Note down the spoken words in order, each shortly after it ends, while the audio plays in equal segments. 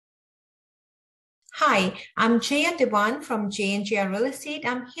Hi, I'm Jaya Dewan from J&J Real Estate.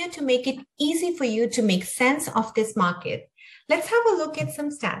 I'm here to make it easy for you to make sense of this market. Let's have a look at some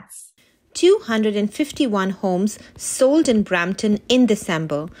stats. 251 homes sold in Brampton in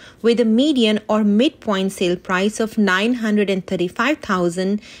December, with a median or midpoint sale price of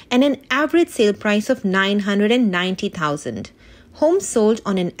 $935,000 and an average sale price of $990,000. Homes sold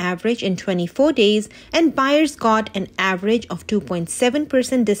on an average in 24 days, and buyers got an average of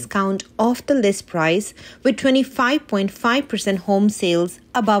 2.7% discount off the list price, with 25.5% home sales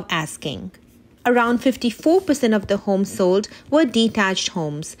above asking. Around 54% of the homes sold were detached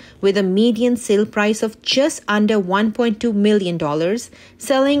homes, with a median sale price of just under $1.2 million,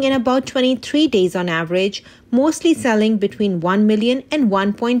 selling in about 23 days on average, mostly selling between $1 million and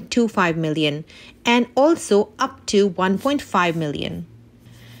 $1.25 million, and also up to $1.5 million.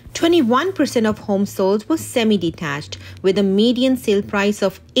 21% of homes sold were semi-detached, with a median sale price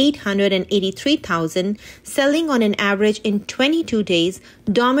of $883,000, selling on an average in 22 days,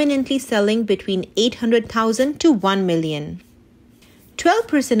 dominantly selling between $800,000 to $1 million.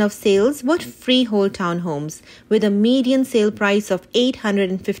 12% of sales were freehold townhomes, with a median sale price of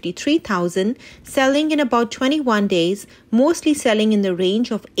 $853,000, selling in about 21 days, mostly selling in the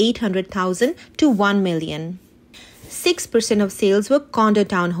range of $800,000 to $1 million. 6% of sales were condo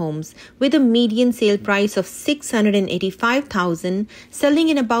townhomes, with a median sale price of $685,000, selling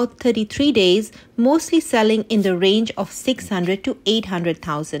in about 33 days, mostly selling in the range of $600,000 to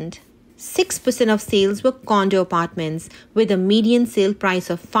 $800,000. 6% of sales were condo apartments, with a median sale price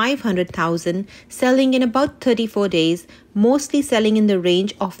of $500,000, selling in about 34 days, mostly selling in the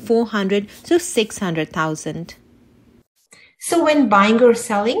range of $400,000 to $600,000. So when buying or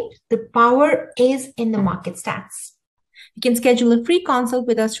selling, the power is in the market stats. You can schedule a free consult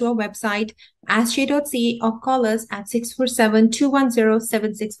with us through our website, ASKJAY.CA, or call us at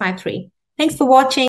 647-210-7653. Thanks for watching.